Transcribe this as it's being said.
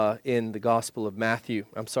in the Gospel of Matthew.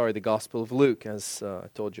 The Gospel of Luke, as I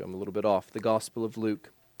told you, I'm a little bit off. The Gospel of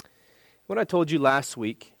Luke. What I told you last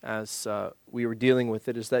week, as we were dealing with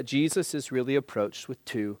it, is that Jesus is really approached with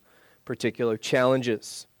two particular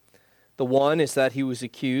challenges. The one is that he was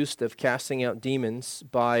accused of casting out demons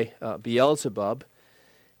by Beelzebub.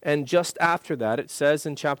 And just after that, it says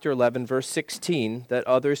in chapter 11, verse 16, that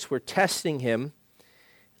others were testing him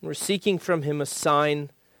and were seeking from him a sign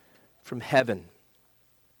from heaven.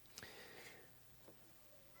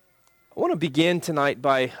 I want to begin tonight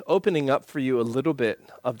by opening up for you a little bit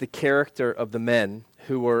of the character of the men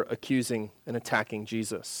who were accusing and attacking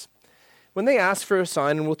Jesus. When they ask for a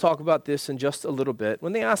sign, and we'll talk about this in just a little bit,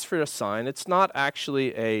 when they ask for a sign, it's not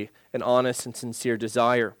actually an honest and sincere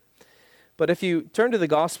desire. But if you turn to the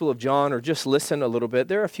Gospel of John or just listen a little bit,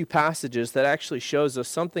 there are a few passages that actually shows us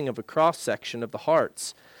something of a cross-section of the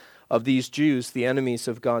hearts of these Jews, the enemies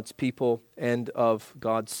of God's people and of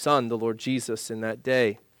God's Son, the Lord Jesus, in that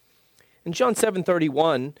day. In John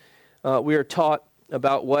 7:31, we are taught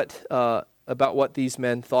about what these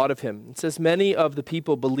men thought of him. It says, "Many of the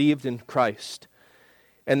people believed in Christ,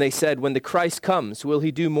 and they said, 'When the Christ comes, will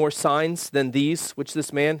he do more signs than these which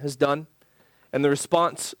this man has done?' And the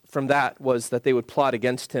response from that was that they would plot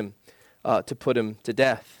against him to put him to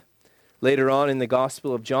death. Later on in the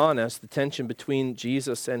Gospel of John, as the tension between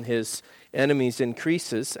Jesus and his enemies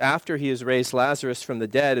increases, after he has raised Lazarus from the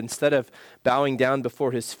dead, instead of bowing down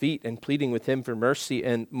before his feet and pleading with him for mercy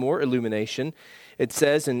and more illumination, it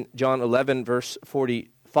says in John 11, verse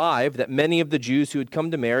 45, that many of the Jews who had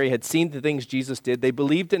come to Mary had seen the things Jesus did. They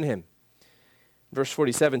believed in him. Verse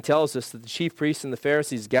 47 tells us that the chief priests and the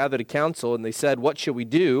Pharisees gathered a council, and they said, "What shall we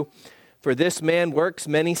do? For this man works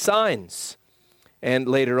many signs." And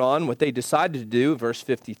later on, what they decided to do, verse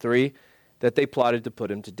 53, that they plotted to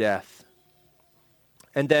put him to death.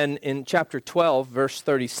 And then in chapter 12, verse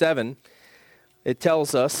 37, it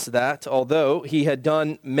tells us that although he had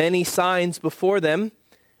done many signs before them,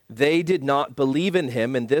 they did not believe in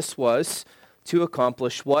him, and this was to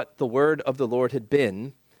accomplish what the word of the Lord had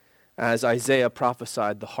been, as Isaiah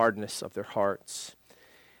prophesied, the hardness of their hearts.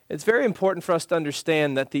 It's very important for us to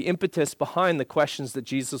understand that the impetus behind the questions that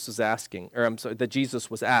Jesus was that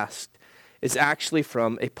Jesus was asked, is actually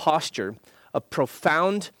from a posture of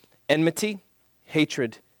profound enmity,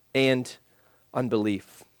 hatred, and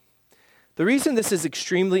unbelief. The reason this is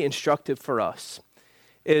extremely instructive for us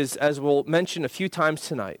is, as we'll mention a few times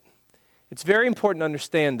tonight, it's very important to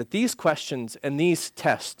understand that these questions and these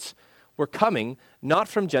tests were coming not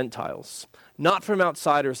from Gentiles, not from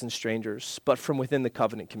outsiders and strangers, but from within the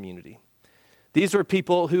covenant community. These were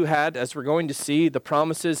people who had, as we're going to see, the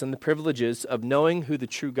promises and the privileges of knowing who the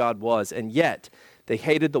true God was, and yet they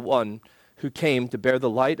hated the one who came to bear the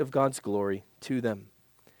light of God's glory to them.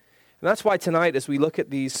 And that's why tonight, as we look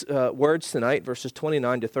at these words tonight, verses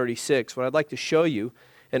 29 to 36, what I'd like to show you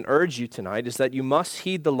and urge you tonight is that you must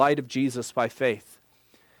heed the light of Jesus by faith.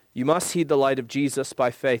 You must heed the light of Jesus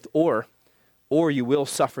by faith, or you will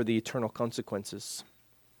suffer the eternal consequences.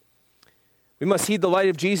 We must heed the light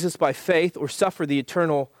of Jesus by faith or suffer the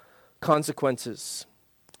eternal consequences.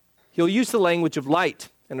 He'll use the language of light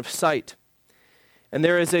and of sight. And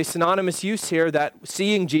there is a synonymous use here that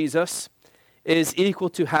seeing Jesus is equal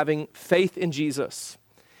to having faith in Jesus.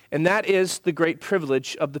 And that is the great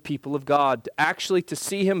privilege of the people of God, actually to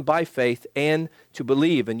see him by faith and to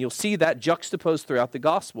believe. And you'll see that juxtaposed throughout the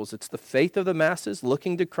Gospels. It's the faith of the masses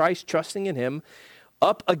looking to Christ, trusting in him,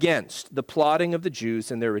 up against the plotting of the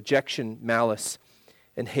Jews and their rejection, malice,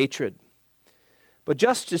 and hatred. But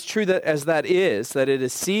just as true as that it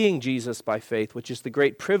is seeing Jesus by faith, which is the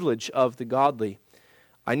great privilege of the godly,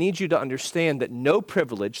 I need you to understand that no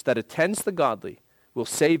privilege that attends the godly will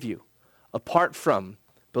save you apart from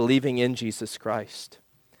believing in Jesus Christ.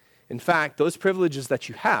 In fact, those privileges that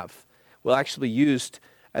you have will actually be used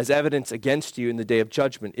as evidence against you in the day of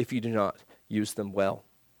judgment if you do not use them well.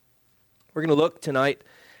 We're going to look tonight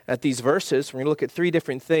at these verses. We're going to look at three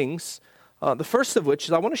different things. The first of which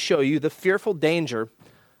is I want to show you the fearful danger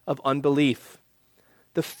of unbelief.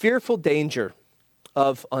 The fearful danger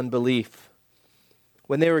of unbelief.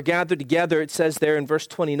 When they were gathered together, it says there in verse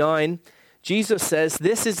 29, Jesus says,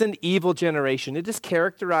 "This is an evil generation. It is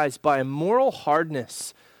characterized by a moral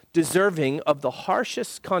hardness, deserving of the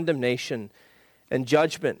harshest condemnation and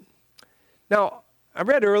judgment." Now, I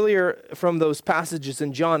read earlier from those passages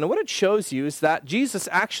in John, and what it shows you is that Jesus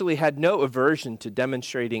actually had no aversion to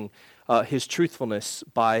demonstrating his truthfulness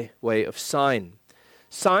by way of sign.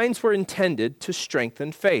 Signs were intended to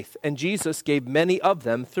strengthen faith, and Jesus gave many of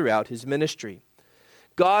them throughout his ministry.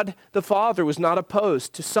 God the Father was not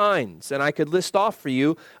opposed to signs. And I could list off for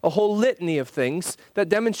you a whole litany of things that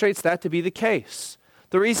demonstrates that to be the case.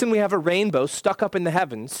 The reason we have a rainbow stuck up in the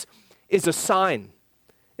heavens is a sign.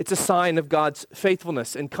 It's a sign of God's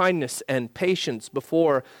faithfulness and kindness and patience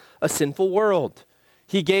before a sinful world.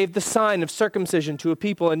 He gave the sign of circumcision to a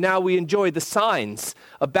people, and now we enjoy the signs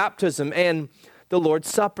of baptism and the Lord's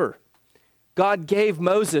Supper. God gave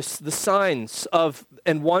Moses the signs of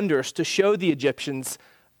and wonders to show the Egyptians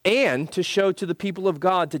and to show to the people of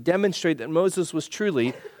God, to demonstrate that Moses was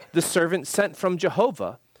truly the servant sent from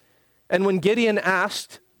Jehovah. And when Gideon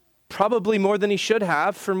asked, probably more than he should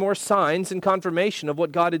have, for more signs and confirmation of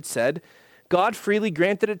what God had said, God freely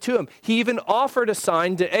granted it to him. He even offered a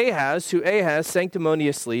sign to Ahaz, who Ahaz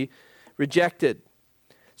sanctimoniously rejected.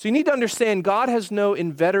 So you need to understand, God has no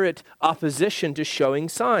inveterate opposition to showing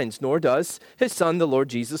signs, nor does his son, the Lord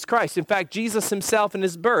Jesus Christ. In fact, Jesus himself in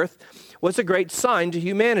his birth was a great sign to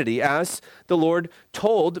humanity, as the Lord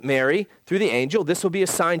told Mary through the angel, "This will be a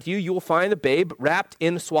sign to you. You will find a babe wrapped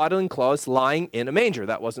in swaddling cloths lying in a manger."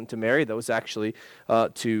 That wasn't to Mary. That was actually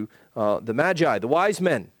to the Magi, the wise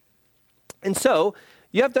men. And so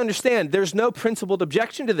you have to understand, there's no principled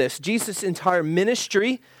objection to this. Jesus' entire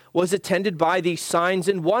ministry was attended by these signs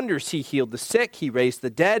and wonders. He healed the sick, he raised the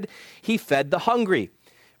dead, he fed the hungry.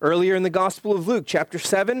 Earlier in the Gospel of Luke, chapter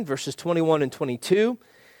 7, verses 21 and 22,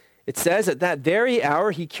 it says, "At that very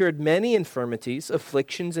hour he cured many infirmities,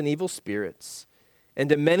 afflictions, and evil spirits. And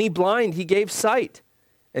to many blind he gave sight.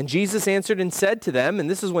 And Jesus answered and said to them," and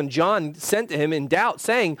this is when John sent to him in doubt,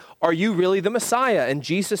 saying, "Are you really the Messiah?" And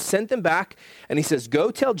Jesus sent them back, and he says,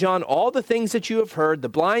 "Go tell John all the things that you have heard. The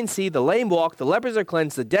blind see, the lame walk, the lepers are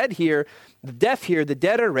cleansed, the dead hear, the deaf hear, the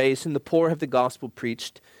dead are raised, and the poor have the gospel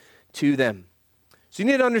preached to them." So you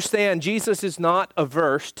need to understand, Jesus is not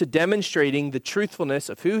averse to demonstrating the truthfulness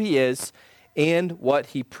of who he is and what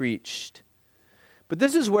he preached. But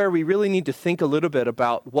this is where we really need to think a little bit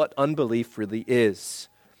about what unbelief really is.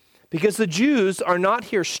 Because the Jews are not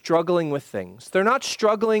here struggling with things. They're not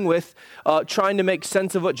struggling with trying to make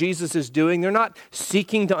sense of what Jesus is doing. They're not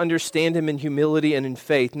seeking to understand him in humility and in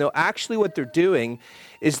faith. No, actually what they're doing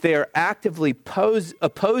is they are actively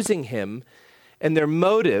opposing him, and their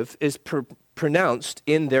motive is pronounced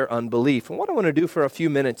in their unbelief. And what I want to do for a few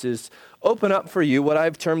minutes is open up for you what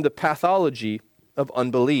I've termed the pathology of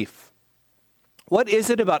unbelief. What is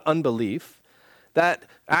it about unbelief that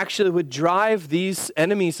actually would drive these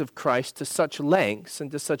enemies of Christ to such lengths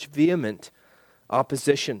and to such vehement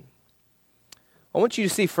opposition? I want you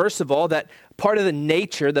to see, first of all, that part of the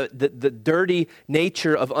nature, the dirty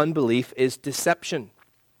nature of unbelief is deception.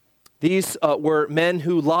 These were men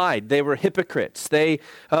who lied. They were hypocrites. They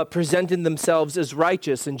presented themselves as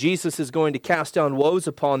righteous, and Jesus is going to cast down woes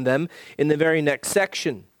upon them in the very next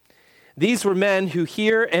section. These were men who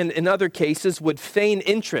here and in other cases would feign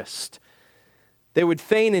interest. They would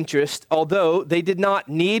feign interest, although they did not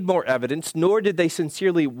need more evidence, nor did they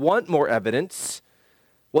sincerely want more evidence.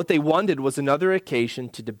 What they wanted was another occasion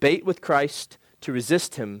to debate with Christ, to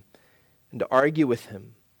resist him, and to argue with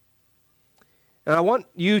him. And I want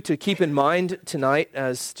you to keep in mind tonight,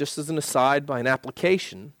 as just as an aside by an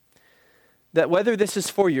application, that whether this is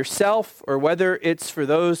for yourself or whether it's for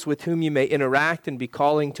those with whom you may interact and be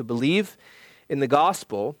calling to believe in the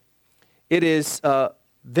gospel, it is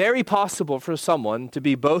very possible for someone to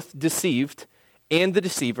be both deceived and the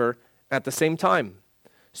deceiver at the same time.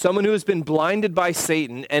 Someone who has been blinded by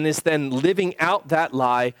Satan and is then living out that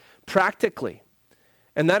lie practically.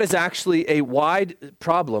 And that is actually a wide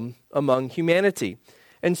problem among humanity.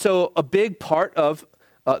 And so a big part of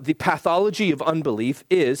the pathology of unbelief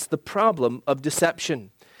is the problem of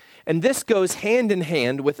deception. And this goes hand in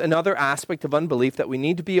hand with another aspect of unbelief that we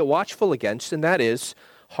need to be watchful against, and that is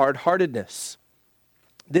hard-heartedness.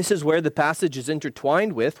 This is where the passage is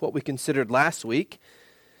intertwined with what we considered last week,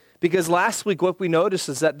 because last week what we noticed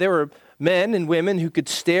is that there were men and women who could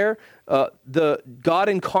stare the God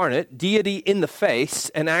incarnate, deity, in the face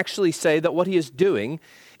and actually say that what he is doing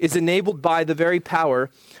is enabled by the very power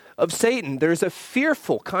of Satan. There's a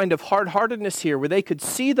fearful kind of hard-heartedness here where they could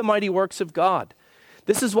see the mighty works of God.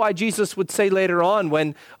 This is why Jesus would say later on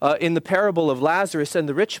when in the parable of Lazarus and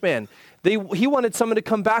the rich man, he wanted someone to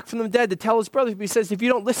come back from the dead to tell his brothers. He says, if you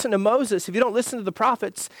don't listen to Moses, if you don't listen to the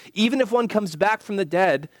prophets, even if one comes back from the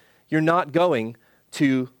dead, you're not going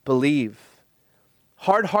to believe.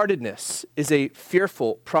 Hard-heartedness is a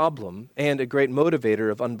fearful problem and a great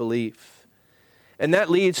motivator of unbelief. And that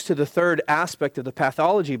leads to the third aspect of the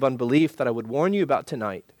pathology of unbelief that I would warn you about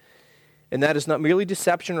tonight. And that is not merely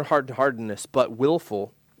deception or hard-heartedness, but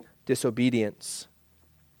willful disobedience.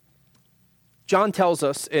 John tells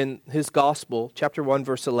us in his gospel, chapter 1,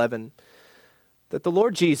 verse 11, that the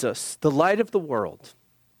Lord Jesus, the light of the world,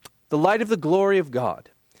 the light of the glory of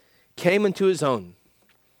God, came into his own,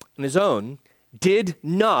 and his own did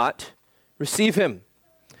not receive him.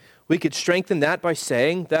 We could strengthen that by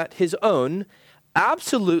saying that his own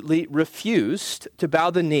absolutely refused to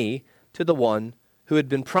bow the knee to the one who had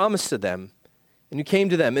been promised to them and who came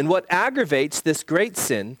to them. And what aggravates this great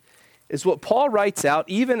sin is what Paul writes out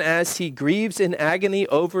even as he grieves in agony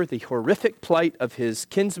over the horrific plight of his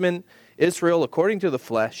kinsman Israel according to the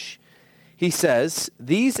flesh. He says,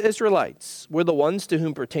 these Israelites were the ones to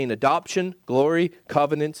whom pertain adoption, glory,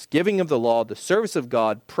 covenants, giving of the law, the service of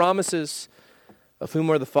God, promises, of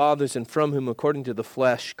whom are the fathers and from whom according to the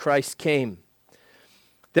flesh Christ came.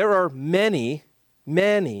 There are many,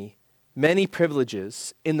 many, many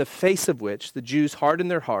privileges in the face of which the Jews harden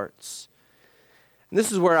their hearts. And this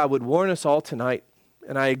is where I would warn us all tonight,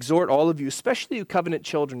 and I exhort all of you, especially you covenant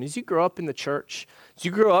children, as you grow up in the church, as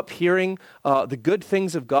you grow up hearing the good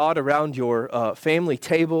things of God around your family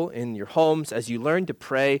table, in your homes, as you learn to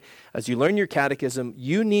pray, as you learn your catechism,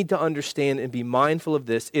 you need to understand and be mindful of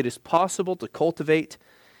this. It is possible to cultivate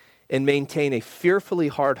and maintain a fearfully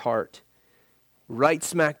hard heart right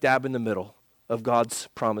smack dab in the middle of God's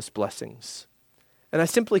promised blessings. And I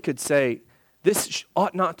simply could say, this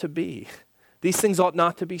ought not to be. These things ought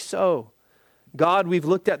not to be so. God, we've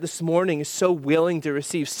looked at this morning, is so willing to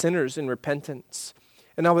receive sinners in repentance.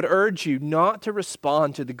 And I would urge you not to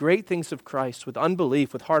respond to the great things of Christ with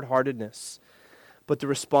unbelief, with hard-heartedness, but to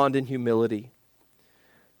respond in humility.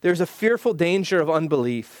 There's a fearful danger of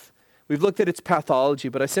unbelief. We've looked at its pathology,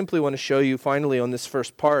 but I simply want to show you finally on this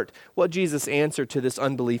first part what Jesus' answer to this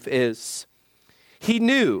unbelief is. He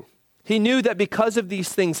knew that because of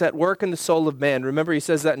these things at work in the soul of man, remember he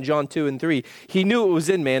says that in John 2 and 3, he knew it was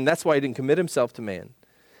in man, that's why he didn't commit himself to man.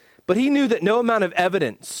 But he knew that no amount of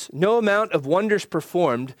evidence, no amount of wonders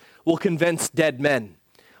performed will convince dead men.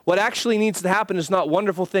 What actually needs to happen is not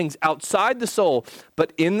wonderful things outside the soul,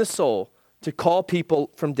 but in the soul to call people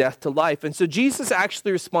from death to life. And so Jesus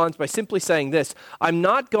actually responds by simply saying this, I'm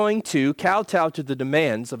not going to kowtow to the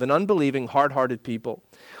demands of an unbelieving, hard-hearted people.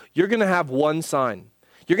 You're going to have one sign.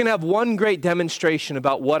 You're going to have one great demonstration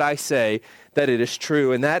about what I say, that it is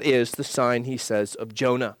true, and that is the sign, he says, of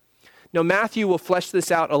Jonah. Now, Matthew will flesh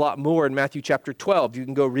this out a lot more in Matthew chapter 12. You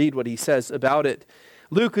can go read what he says about it.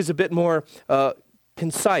 Luke is a bit more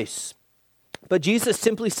concise. But Jesus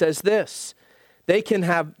simply says this,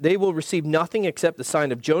 they will receive nothing except the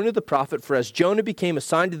sign of Jonah the prophet, for as Jonah became a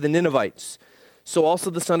sign to the Ninevites, so also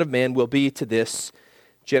the Son of Man will be to this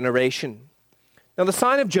generation. Now, the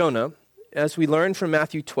sign of Jonah, as we learn from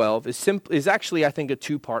Matthew 12, is actually, I think, a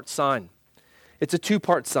two-part sign. It's a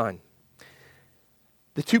two-part sign.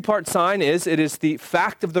 The two-part sign is, it is the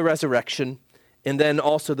fact of the resurrection and then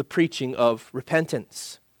also the preaching of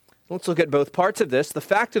repentance. Let's look at both parts of this. The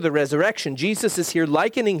fact of the resurrection, Jesus is here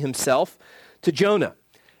likening himself to Jonah,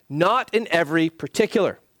 not in every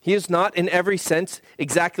particular. He is not in every sense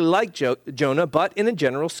exactly like Jonah, but in a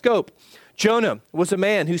general scope. Jonah was a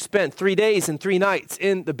man who spent 3 days and 3 nights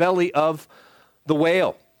in the belly of the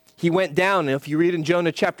whale. He went down, and if you read in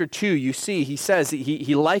Jonah chapter 2, you see, he says,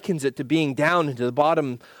 he likens it to being down into the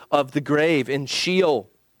bottom of the grave in Sheol.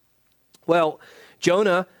 Well,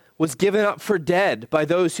 Jonah was given up for dead by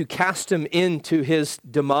those who cast him into his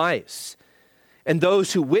demise. And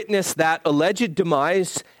those who witnessed that alleged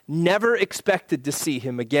demise never expected to see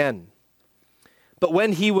him again. But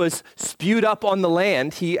when he was spewed up on the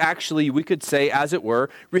land, he actually, we could say, as it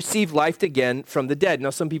were, received life again from the dead.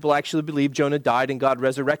 Now, some people actually believe Jonah died and God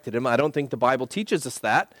resurrected him. I don't think the Bible teaches us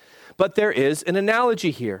that. But there is an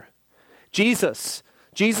analogy here. Jesus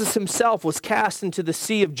himself was cast into the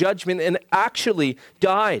sea of judgment and actually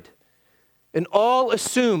died. And all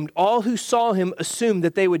who saw him assumed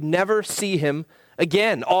that they would never see him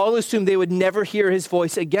again. All assumed they would never hear his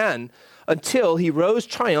voice again, until he rose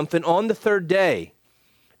triumphant on the third day,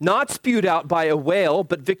 not spewed out by a whale,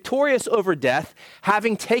 but victorious over death,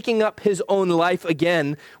 having taken up his own life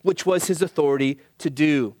again, which was his authority to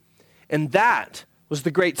do. And that was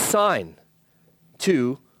the great sign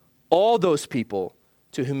to all those people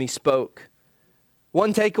to whom he spoke.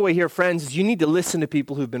 One takeaway here, friends, is you need to listen to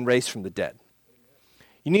people who've been raised from the dead.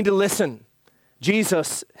 You need to listen.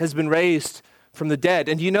 Jesus has been raised from the dead.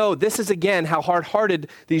 And you know, this is again how hard-hearted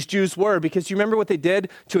these Jews were, because you remember what they did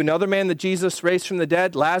to another man that Jesus raised from the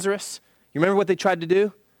dead, Lazarus? You remember what they tried to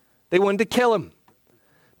do? They wanted to kill him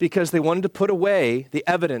because they wanted to put away the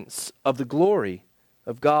evidence of the glory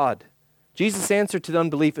of God. Jesus' answer to the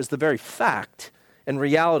unbelief is the very fact and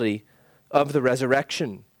reality of the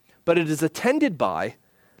resurrection. But it is attended by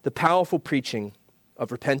the powerful preaching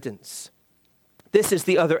of repentance. This is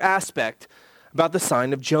the other aspect about the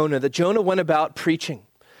sign of Jonah, that Jonah went about preaching.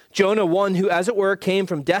 Jonah, one who, as it were, came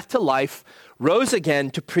from death to life, rose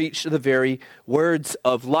again to preach the very words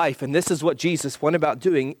of life. And this is what Jesus went about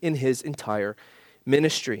doing in his entire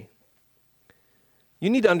ministry. You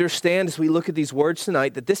need to understand as we look at these words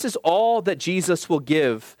tonight that this is all that Jesus will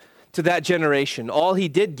give to that generation, all he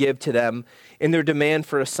did give to them in their demand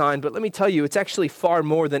for a sign. But let me tell you, it's actually far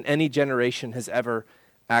more than any generation has ever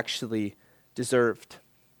actually deserved.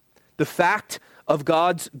 The fact of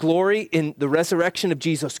God's glory in the resurrection of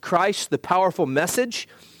Jesus Christ, the powerful message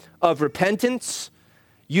of repentance,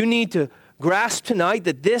 you need to grasp tonight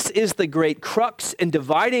that this is the great crux and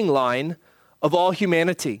dividing line of all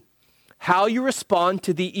humanity. How you respond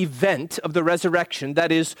to the event of the resurrection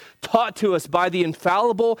that is taught to us by the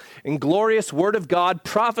infallible and glorious Word of God,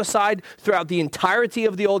 prophesied throughout the entirety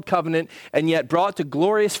of the Old Covenant, and yet brought to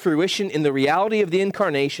glorious fruition in the reality of the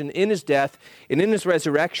incarnation, in his death, and in his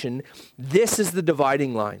resurrection. This is the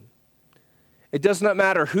dividing line. It does not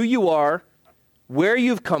matter who you are, where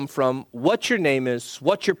you've come from, what your name is,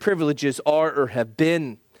 what your privileges are or have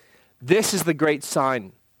been. This is the great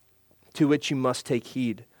sign to which you must take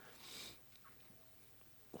heed.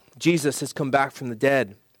 Jesus has come back from the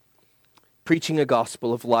dead, preaching a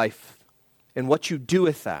gospel of life. And what you do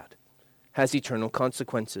with that has eternal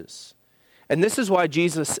consequences. And this is why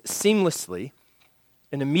Jesus seamlessly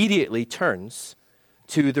and immediately turns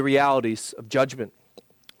to the realities of judgment.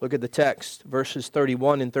 Look at the text, verses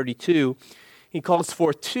 31 and 32. He calls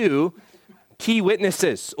forth two key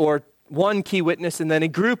witnesses, or one key witness and then a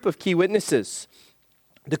group of key witnesses.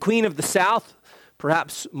 The Queen of the South,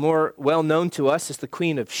 perhaps more well known to us as the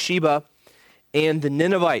Queen of Sheba, and the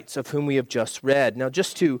Ninevites, of whom we have just read. Now,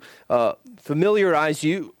 just to familiarize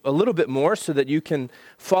you a little bit more so that you can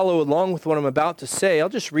follow along with what I'm about to say, I'll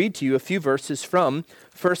just read to you a few verses from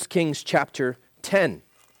 1 Kings chapter 10.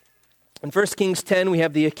 In 1 Kings 10, we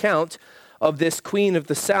have the account of this Queen of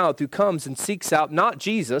the South who comes and seeks out not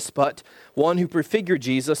Jesus, but one who prefigured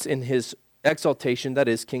Jesus in his exaltation, that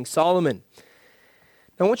is King Solomon.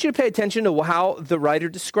 I want you to pay attention to how the writer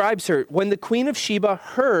describes her. When the Queen of Sheba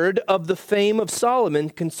heard of the fame of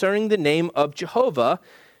Solomon concerning the name of Jehovah,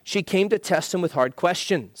 she came to test him with hard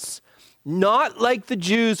questions. Not like the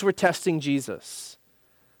Jews were testing Jesus,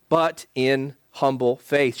 but in humble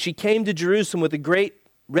faith. She came to Jerusalem with a great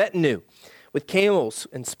retinue, with camels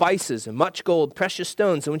and spices and much gold, precious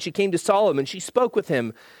stones. And when she came to Solomon, she spoke with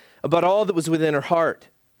him about all that was within her heart.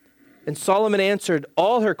 And Solomon answered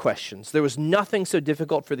all her questions. There was nothing so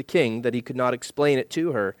difficult for the king that he could not explain it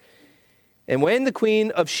to her. And when the Queen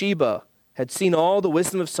of Sheba had seen all the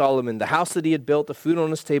wisdom of Solomon, the house that he had built, the food on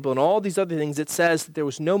his table, and all these other things, it says that there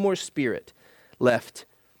was no more spirit left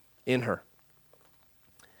in her.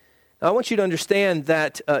 Now, I want you to understand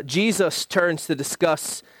that Jesus turns to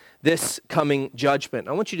discuss this coming judgment.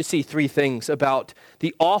 I want you to see three things about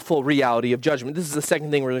the awful reality of judgment. This is the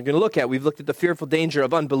second thing we're going to look at. We've looked at the fearful danger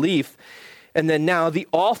of unbelief, and then now the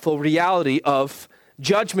awful reality of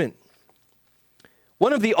judgment.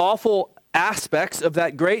 One of the awful aspects of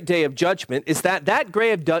that great day of judgment is that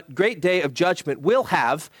great day of judgment will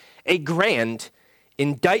have a grand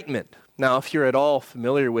indictment. Now, if you're at all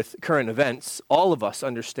familiar with current events, all of us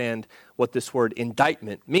understand what this word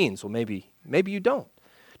indictment means. Well, maybe you don't.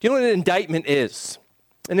 Do you know what an indictment is?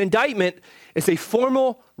 An indictment is a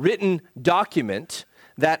formal written document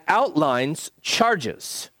that outlines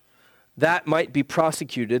charges that might be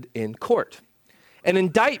prosecuted in court. An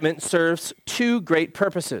indictment serves two great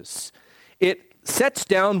purposes. It sets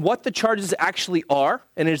down what the charges actually are,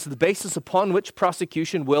 and it is the basis upon which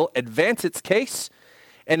prosecution will advance its case.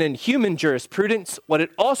 And in human jurisprudence, what it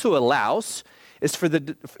also allows is for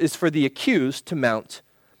the accused to mount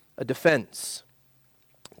a defense.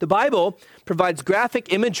 The Bible provides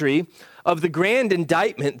graphic imagery of the grand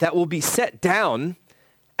indictment that will be set down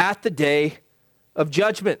at the day of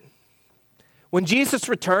judgment. When Jesus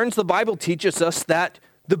returns, the Bible teaches us that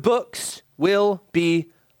the books will be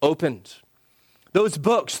opened. Those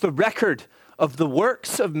books, the record of the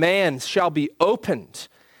works of man, shall be opened.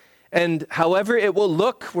 And however it will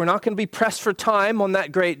look, we're not going to be pressed for time on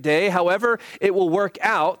that great day. However it will work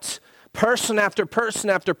out, person after person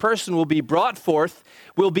after person will be brought forth,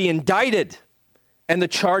 will be indicted, and the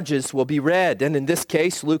charges will be read. And in this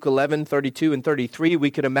case, Luke 11, 32 and 33,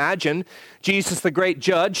 we could imagine Jesus, the great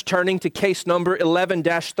judge, turning to case number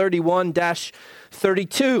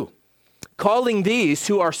 11-31-32, calling these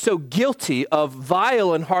who are so guilty of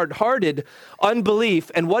vile and hard-hearted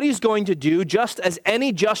unbelief. And what he's going to do, just as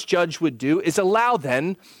any just judge would do, is allow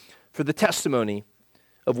then for the testimony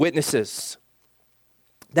of witnesses.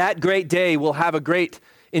 That great day will have a great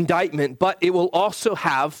indictment, but it will also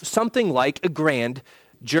have something like a grand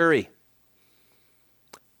jury.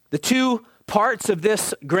 The two parts of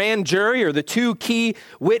this grand jury, or the two key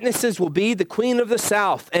witnesses, will be the Queen of the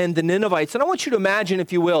South and the Ninevites. And I want you to imagine,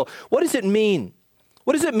 if you will, what does it mean?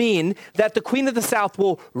 What does it mean that the Queen of the South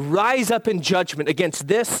will rise up in judgment against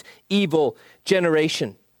this evil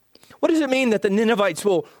generation? What does it mean that the Ninevites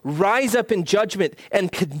will rise up in judgment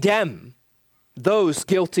and condemn those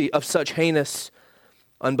guilty of such heinous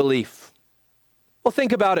unbelief? Well,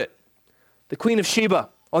 think about it. The Queen of Sheba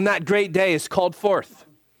on that great day is called forth,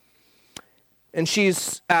 and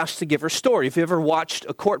she's asked to give her story. If you ever watched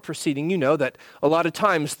a court proceeding, you know that a lot of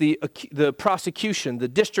times the prosecution, the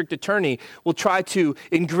district attorney, will try to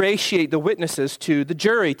ingratiate the witnesses to the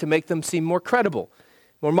jury to make them seem more credible,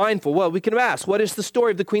 more mindful. Well, we can ask, what is the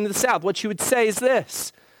story of the Queen of the South? What she would say is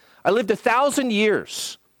this: I lived 1,000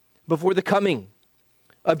 years before the coming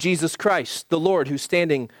of Jesus Christ, the Lord, who's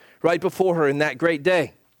standing right before her in that great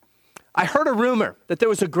day. I heard a rumor that there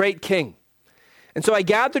was a great king. And so I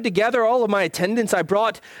gathered together all of my attendants. I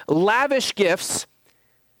brought lavish gifts.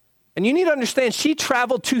 And you need to understand, she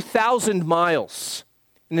traveled 2,000 miles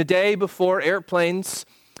in a day before airplanes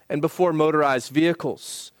and before motorized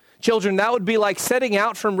vehicles. Children, that would be like setting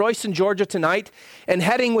out from Royston, Georgia tonight and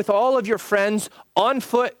heading with all of your friends on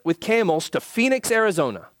foot with camels to Phoenix,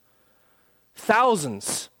 Arizona.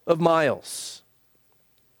 Thousands of miles.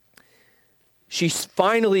 She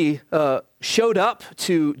finally showed up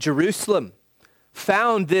to Jerusalem,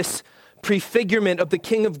 found this prefigurement of the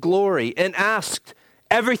King of Glory, and asked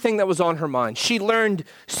everything that was on her mind. She learned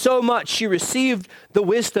so much. She received the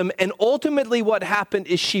wisdom, and ultimately what happened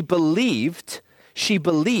is she believed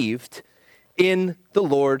in the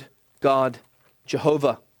Lord God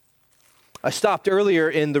Jehovah. I stopped earlier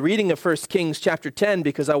in the reading of 1 Kings chapter 10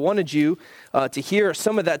 because I wanted you to hear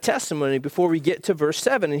some of that testimony before we get to verse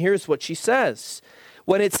 7. And here's what she says.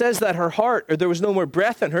 When it says that her heart, or there was no more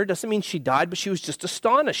breath in her, doesn't mean she died, but she was just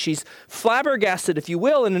astonished. She's flabbergasted, if you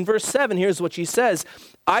will. And in verse 7, here's what she says.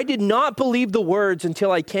 I did not believe the words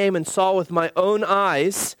until I came and saw with my own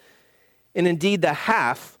eyes, and indeed the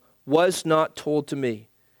half was not told to me.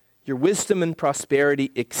 Your wisdom and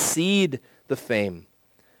prosperity exceed the fame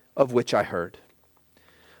of which I heard.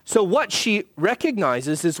 So what she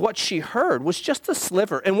recognizes is what she heard was just a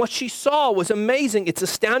sliver, and what she saw was amazing. It's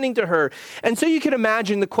astounding to her. And so you can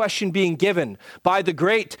imagine the question being given by the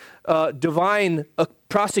great divine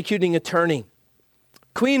prosecuting attorney,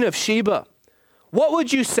 Queen of Sheba, what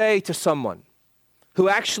would you say to someone who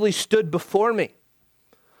actually stood before me?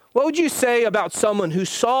 What would you say about someone who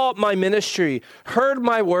saw my ministry, heard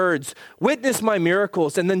my words, witnessed my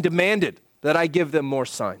miracles, and then demanded that I give them more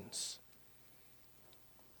signs?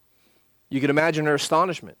 You can imagine her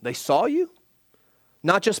astonishment. They saw you,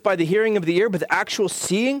 not just by the hearing of the ear, but the actual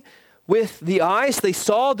seeing with the eyes. They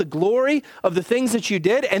saw the glory of the things that you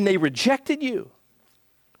did, and they rejected you.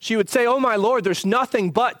 She would say, oh my Lord, there's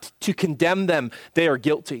nothing but to condemn them. They are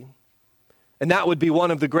guilty. And that would be one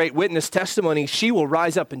of the great witness testimonies. She will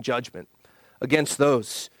rise up in judgment against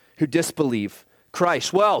those who disbelieve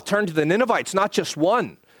Christ. Well, turn to the Ninevites, not just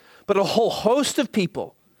one, but a whole host of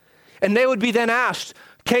people. And they would be then asked,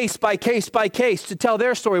 case by case by case, to tell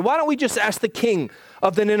their story. Why don't we just ask the king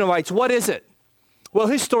of the Ninevites, what is it? Well,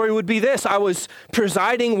 his story would be this. I was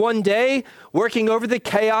presiding one day, working over the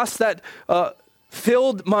chaos that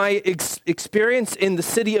filled my experience in the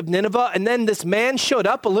city of Nineveh, and then this man showed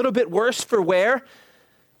up, a little bit worse for wear,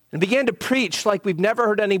 and began to preach like we've never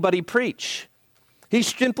heard anybody preach. He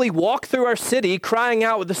simply walked through our city crying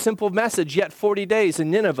out with a simple message, yet 40 days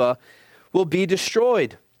and Nineveh will be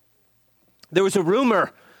destroyed. There was a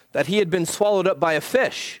rumor that he had been swallowed up by a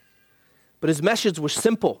fish, but his message was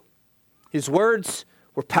simple. His words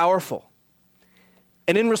were powerful.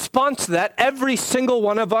 And in response to that, every single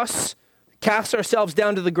one of us cast ourselves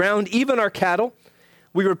down to the ground, even our cattle.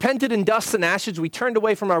 We repented in dust and ashes. We turned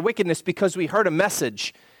away from our wickedness because we heard a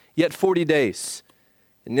message, yet 40 days,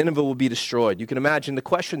 and Nineveh will be destroyed. You can imagine the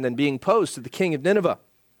question then being posed to the king of Nineveh.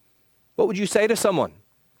 What would you say to someone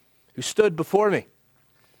who stood before me,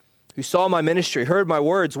 who saw my ministry, heard my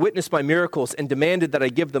words, witnessed my miracles, and demanded that I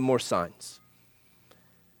give them more signs?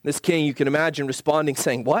 This king, you can imagine responding,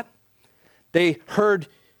 saying, what? They heard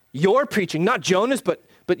your preaching, not Jonah's, but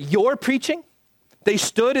your preaching. They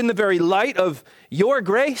stood in the very light of your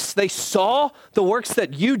grace. They saw the works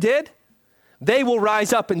that you did. They will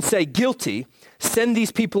rise up and say, guilty, send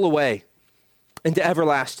these people away into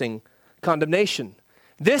everlasting condemnation.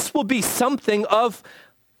 This will be something of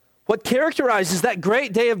What characterizes that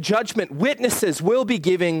great day of judgment, witnesses will be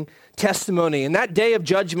giving testimony. And that day of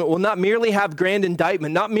judgment will not merely have grand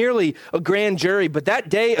indictment, not merely a grand jury, but that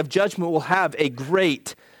day of judgment will have a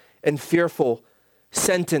great and fearful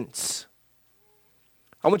sentence.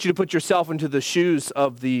 I want you to put yourself into the shoes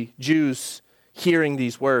of the Jews hearing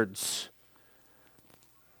these words.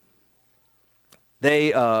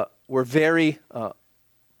 They were very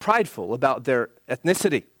prideful about their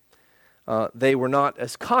ethnicity. They were not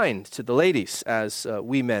as kind to the ladies as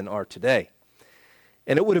we men are today.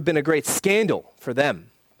 And it would have been a great scandal for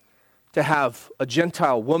them to have a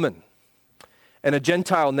Gentile woman and a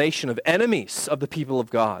Gentile nation of enemies of the people of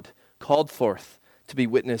God called forth to be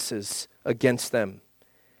witnesses against them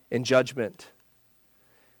in judgment.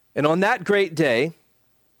 And on that great day,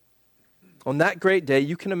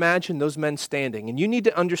 you can imagine those men standing. And you need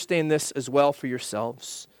to understand this as well for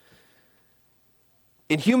yourselves.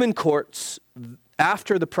 In human courts,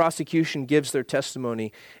 after the prosecution gives their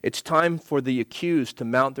testimony, it's time for the accused to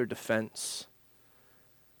mount their defense.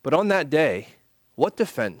 But on that day, what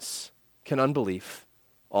defense can unbelief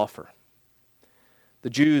offer? The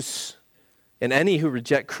Jews and any who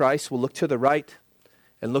reject Christ will look to the right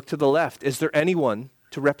and look to the left. Is there anyone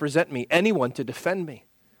to represent me? Anyone to defend me?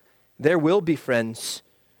 There will be, friends,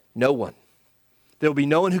 no one. There will be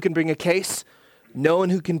no one who can bring a case, no one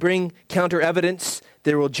who can bring counter evidence.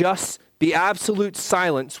 There will just be absolute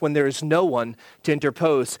silence when there is no one to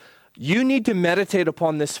interpose. You need to meditate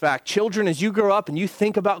upon this fact. Children, as you grow up and you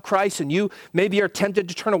think about Christ and you maybe are tempted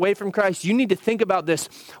to turn away from Christ, you need to think about this.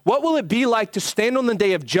 What will it be like to stand on the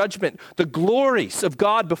day of judgment, the glories of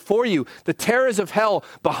God before you, the terrors of hell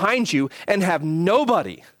behind you, and have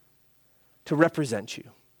nobody to represent you?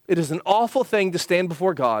 It is an awful thing to stand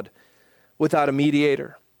before God without a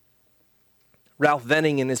mediator. Ralph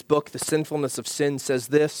Venning, in his book, The Sinfulness of Sin, says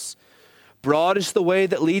this: broad is the way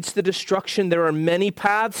that leads to destruction. There are many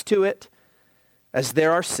paths to it, as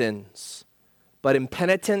there are sins. But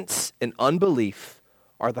impenitence and unbelief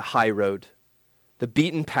are the high road, the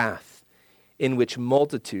beaten path in which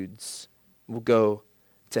multitudes will go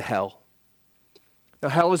to hell. Now,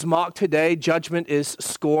 hell is mocked today. Judgment is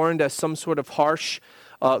scorned as some sort of harsh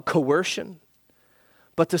coercion.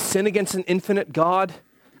 But to sin against an infinite God,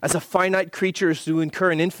 as a finite creature, is to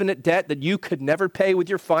incur an infinite debt that you could never pay with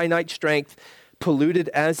your finite strength, polluted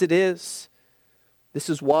as it is. This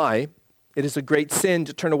is why it is a great sin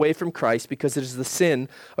to turn away from Christ, because it is the sin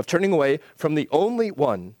of turning away from the only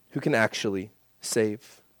one who can actually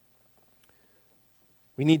save.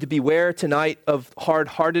 We need to beware tonight of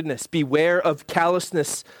hard-heartedness. Beware of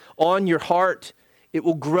callousness on your heart. It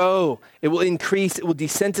will grow. It will increase. It will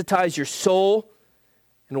desensitize your soul.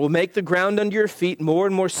 And will make the ground under your feet more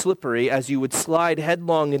and more slippery as you would slide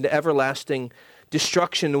headlong into everlasting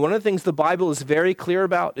destruction. And one of the things the Bible is very clear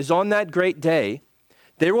about is on that great day,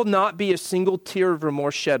 there will not be a single tear of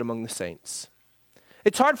remorse shed among the saints.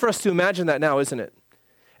 It's hard for us to imagine that now, isn't it?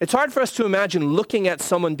 It's hard for us to imagine looking at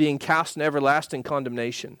someone being cast in everlasting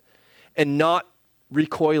condemnation and not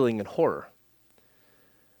recoiling in horror.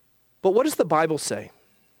 But what does the Bible say?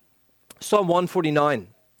 Psalm 149.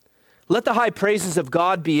 Let the high praises of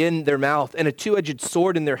God be in their mouth and a two-edged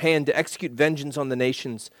sword in their hand to execute vengeance on the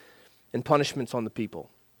nations and punishments on the people.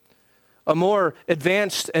 A more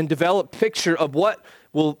advanced and developed picture of what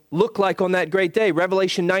will look like on that great day.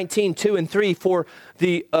 Revelation 19, 2 and 3, for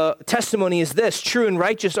the testimony is this: true and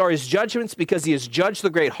righteous are his judgments, because he has judged the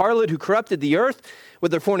great harlot who corrupted the earth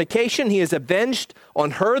with her fornication. He has avenged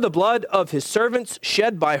on her the blood of his servants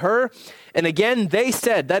shed by her. And again they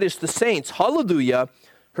said, that is the saints, hallelujah,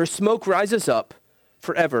 her smoke rises up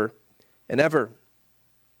forever and ever.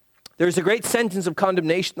 There is a great sentence of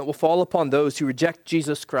condemnation that will fall upon those who reject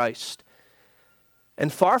Jesus Christ.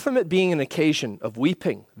 And far from it being an occasion of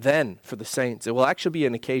weeping then for the saints, it will actually be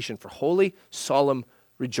an occasion for holy, solemn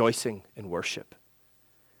rejoicing and worship.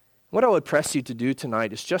 What I would press you to do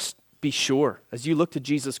tonight is just be sure, as you look to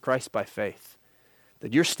Jesus Christ by faith,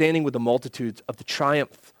 that you're standing with the multitudes of the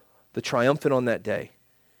triumphant on that day,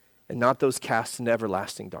 and not those cast into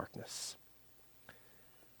everlasting darkness.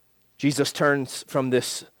 Jesus turns from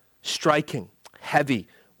this striking, heavy,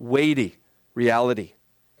 weighty reality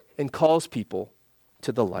and calls people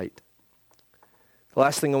to the light. The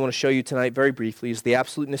last thing I want to show you tonight very briefly is the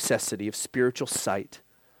absolute necessity of spiritual sight,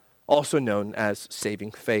 also known as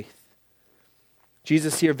saving faith.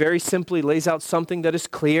 Jesus here very simply lays out something that is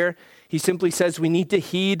clear. He simply says we need to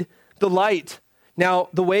heed the light. Now,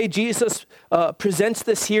 the way Jesus presents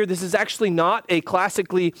this here, this is actually not a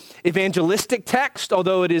classically evangelistic text,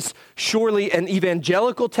 although it is surely an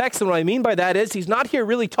evangelical text. And what I mean by that is he's not here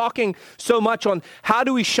really talking so much on how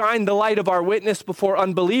do we shine the light of our witness before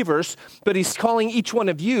unbelievers, but he's calling each one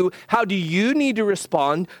of you, how do you need to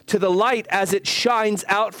respond to the light as it shines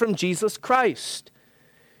out from Jesus Christ?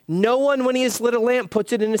 No one, when he has lit a lamp,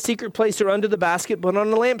 puts it in a secret place or under the basket, but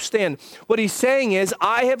on a lampstand. What he's saying is,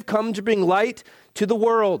 I have come to bring light to the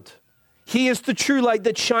world. He is the true light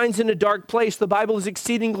that shines in a dark place. The Bible is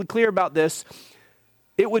exceedingly clear about this.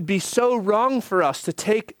 It would be so wrong for us to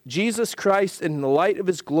take Jesus Christ in the light of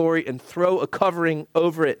his glory and throw a covering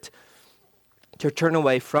over it, to turn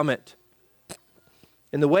away from it.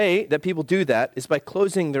 And the way that people do that is by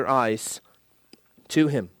closing their eyes to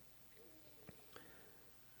him.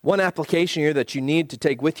 One application here that you need to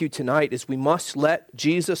take with you tonight is we must let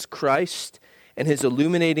Jesus Christ and his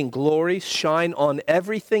illuminating glory shine on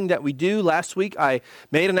everything that we do. Last week I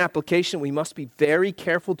made an application. We must be very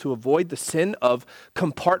careful to avoid the sin of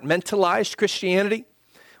compartmentalized Christianity.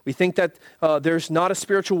 We think that there's not a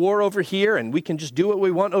spiritual war over here and we can just do what we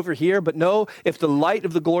want over here. But no, if the light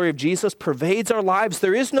of the glory of Jesus pervades our lives,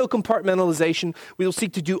 there is no compartmentalization. We will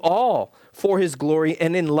seek to do all for his glory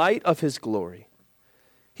and in light of his glory.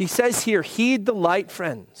 He says here, heed the light,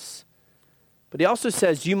 friends. But he also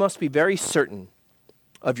says you must be very certain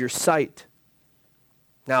of your sight.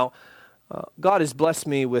 Now, God has blessed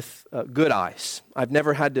me with good eyes. I've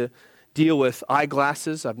never had to deal with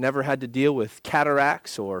eyeglasses. I've never had to deal with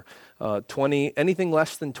cataracts or anything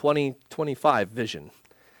less than 20/25 vision.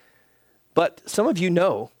 But some of you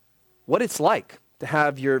know what it's like to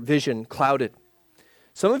have your vision clouded.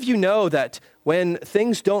 Some of you know that when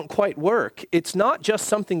things don't quite work, it's not just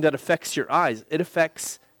something that affects your eyes. It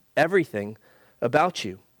affects everything about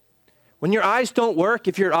you. When your eyes don't work,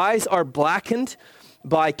 if your eyes are blackened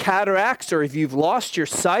by cataracts or if you've lost your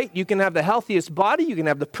sight, you can have the healthiest body, you can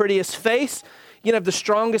have the prettiest face, you can have the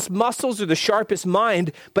strongest muscles or the sharpest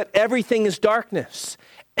mind, but everything is darkness.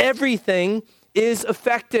 Everything is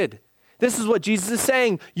affected. This is what Jesus is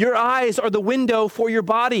saying. Your eyes are the window for your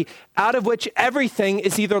body, out of which everything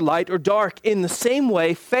is either light or dark. In the same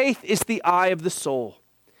way, faith is the eye of the soul.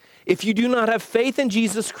 If you do not have faith in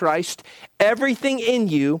Jesus Christ, everything in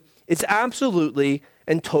you is absolutely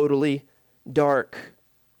and totally dark.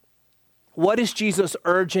 What is Jesus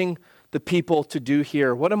urging the people to do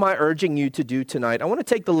here? What am I urging you to do tonight? I want to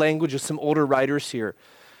take the language of some older writers here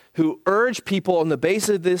who urge people on the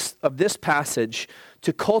basis of this passage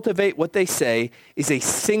to cultivate what they say is a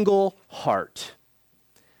single heart.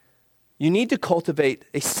 You need to cultivate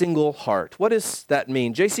a single heart. What does that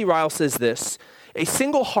mean? J.C. Ryle says this: a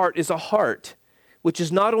single heart is a heart which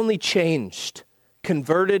is not only changed,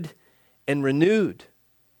 converted, and renewed,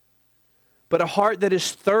 but a heart that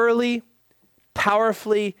is thoroughly,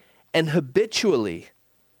 powerfully, and habitually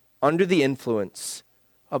under the influence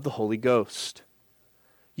of the Holy Ghost.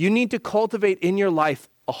 You need to cultivate in your life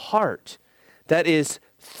a heart that is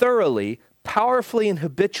thoroughly, powerfully, and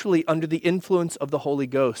habitually under the influence of the Holy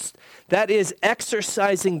Ghost. That is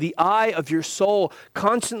exercising the eye of your soul,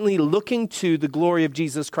 constantly looking to the glory of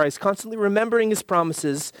Jesus Christ, constantly remembering his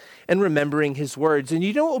promises and remembering his words. And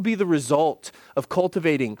you know what will be the result of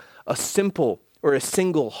cultivating a simple or a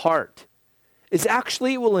single heart? Is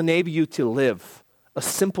actually it will enable you to live a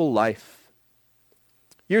simple life.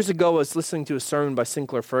 Years ago, I was listening to a sermon by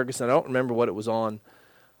Sinclair Ferguson. I don't remember what it was on.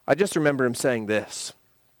 I just remember him saying this,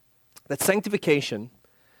 that sanctification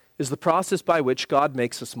is the process by which God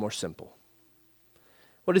makes us more simple.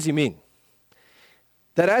 What does he mean?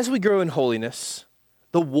 That as we grow in holiness,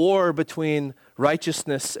 the war between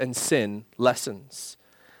righteousness and sin lessens.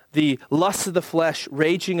 The lust of the flesh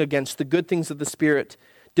raging against the good things of the Spirit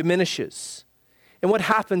diminishes. And what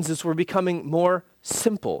happens is we're becoming more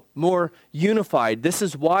simple, more unified. This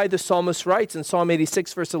is why the psalmist writes in Psalm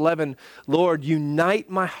 86, verse 11, Lord, unite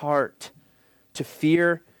my heart to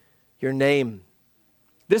fear your name.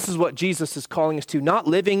 This is what Jesus is calling us to, not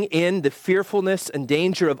living in the fearfulness and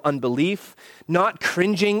danger of unbelief, not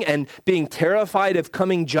cringing and being terrified of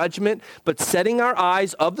coming judgment, but setting our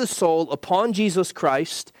eyes of the soul upon Jesus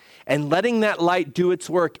Christ and letting that light do its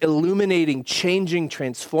work, illuminating, changing,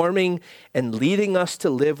 transforming, and leading us to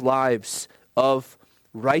live lives of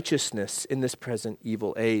righteousness in this present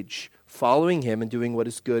evil age, following him and doing what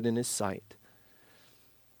is good in his sight.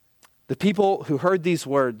 The people who heard these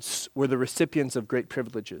words were the recipients of great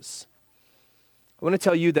privileges. I want to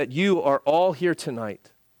tell you that you are all here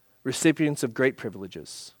tonight, recipients of great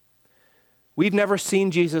privileges. We've never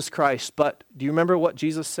seen Jesus Christ, but do you remember what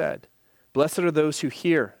Jesus said? Blessed are those who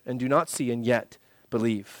hear and do not see and yet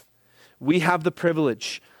believe. we have the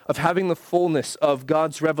privilege of having the fullness of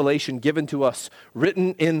God's revelation given to us,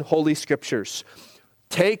 written in Holy Scriptures.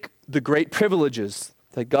 Take the great privileges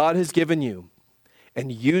that God has given you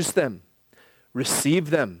and use them,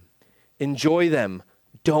 receive them, enjoy them.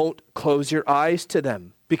 Don't close your eyes to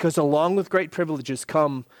them, because along with great privileges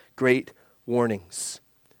come great warnings.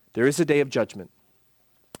 There is a day of judgment.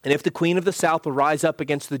 And if the queen of the south will rise up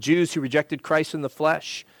against the Jews who rejected Christ in the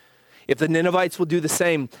flesh, if the Ninevites will do the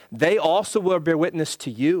same, they also will bear witness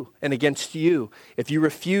to you and against you if you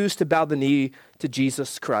refuse to bow the knee to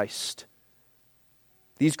Jesus Christ.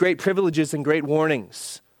 These great privileges and great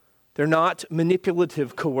warnings, they're not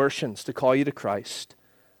manipulative coercions to call you to Christ,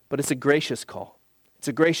 but it's a gracious call. It's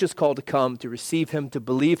a gracious call to come, to receive him, to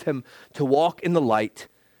believe him, to walk in the light,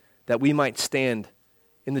 that we might stand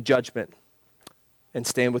in the judgment and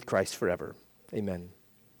stand with Christ forever. Amen.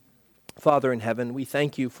 Father in heaven, we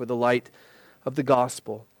thank you for the light of the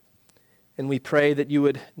gospel, and we pray that you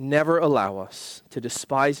would never allow us to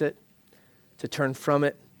despise it, to turn from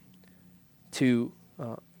it, to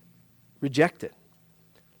reject it.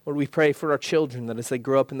 Lord, we pray for our children that as they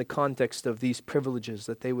grow up in the context of these privileges,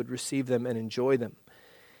 that they would receive them and enjoy them.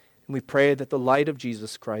 And we pray that the light of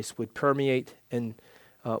Jesus Christ would permeate and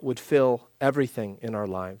would fill everything in our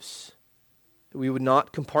lives. That we would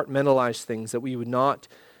not compartmentalize things, that we would not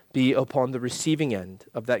be upon the receiving end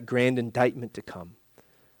of that grand indictment to come,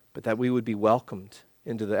 but that we would be welcomed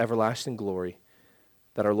into the everlasting glory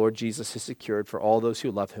that our Lord Jesus has secured for all those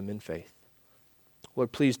who love him in faith.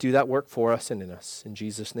 Lord, please do that work for us and in us. In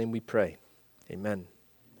Jesus' name we pray. Amen.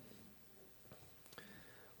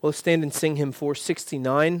 Well, let's stand and sing hymn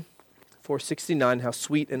 469. 469, how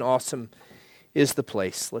sweet and awesome is the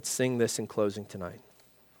place. Let's sing this in closing tonight.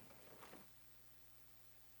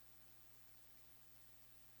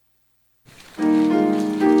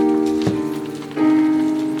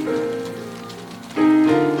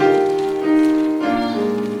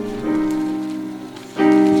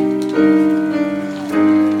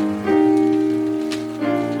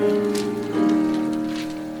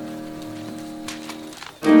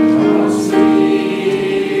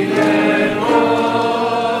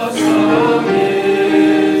 Awesome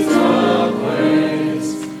is the way.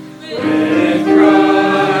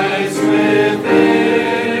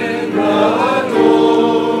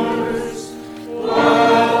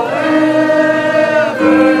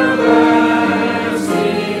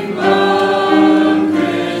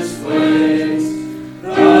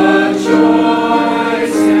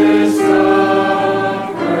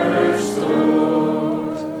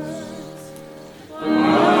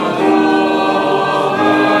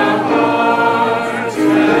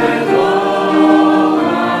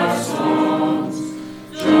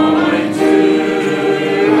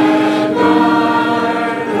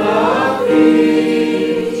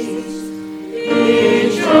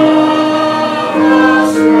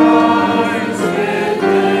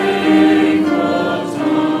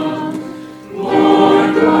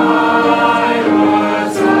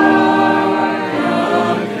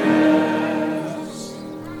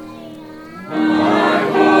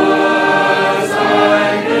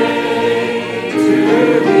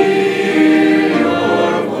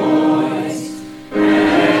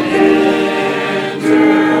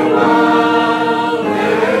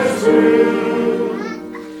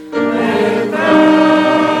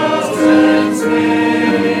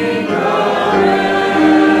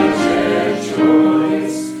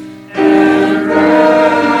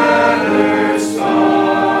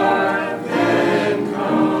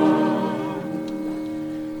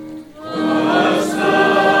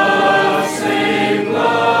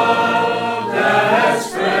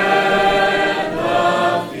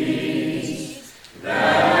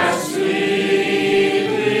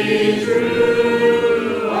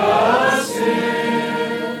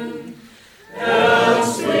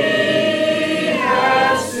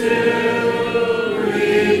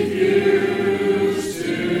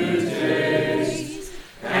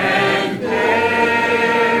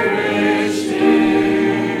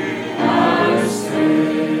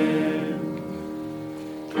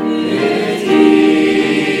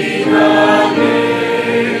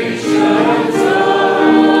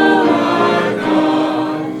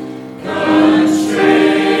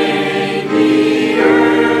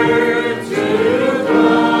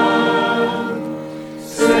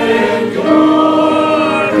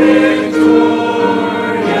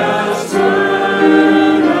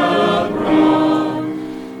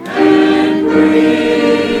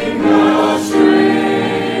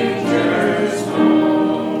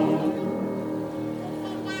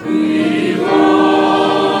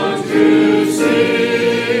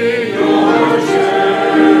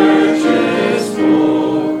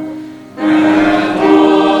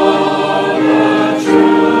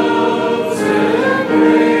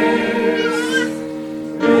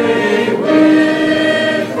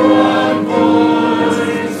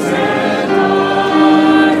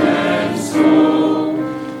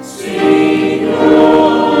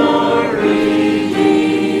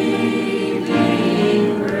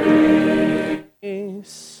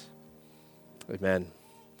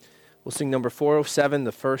 We'll sing number 407,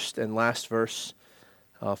 the first and last verse,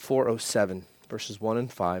 407, verses 1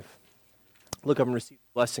 and 5. Look up and receive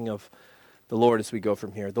the blessing of the Lord as we go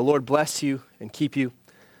from here. The Lord bless you and keep you.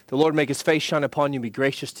 The Lord make his face shine upon you and be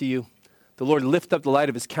gracious to you. The Lord lift up the light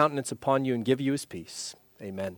of his countenance upon you and give you his peace. Amen.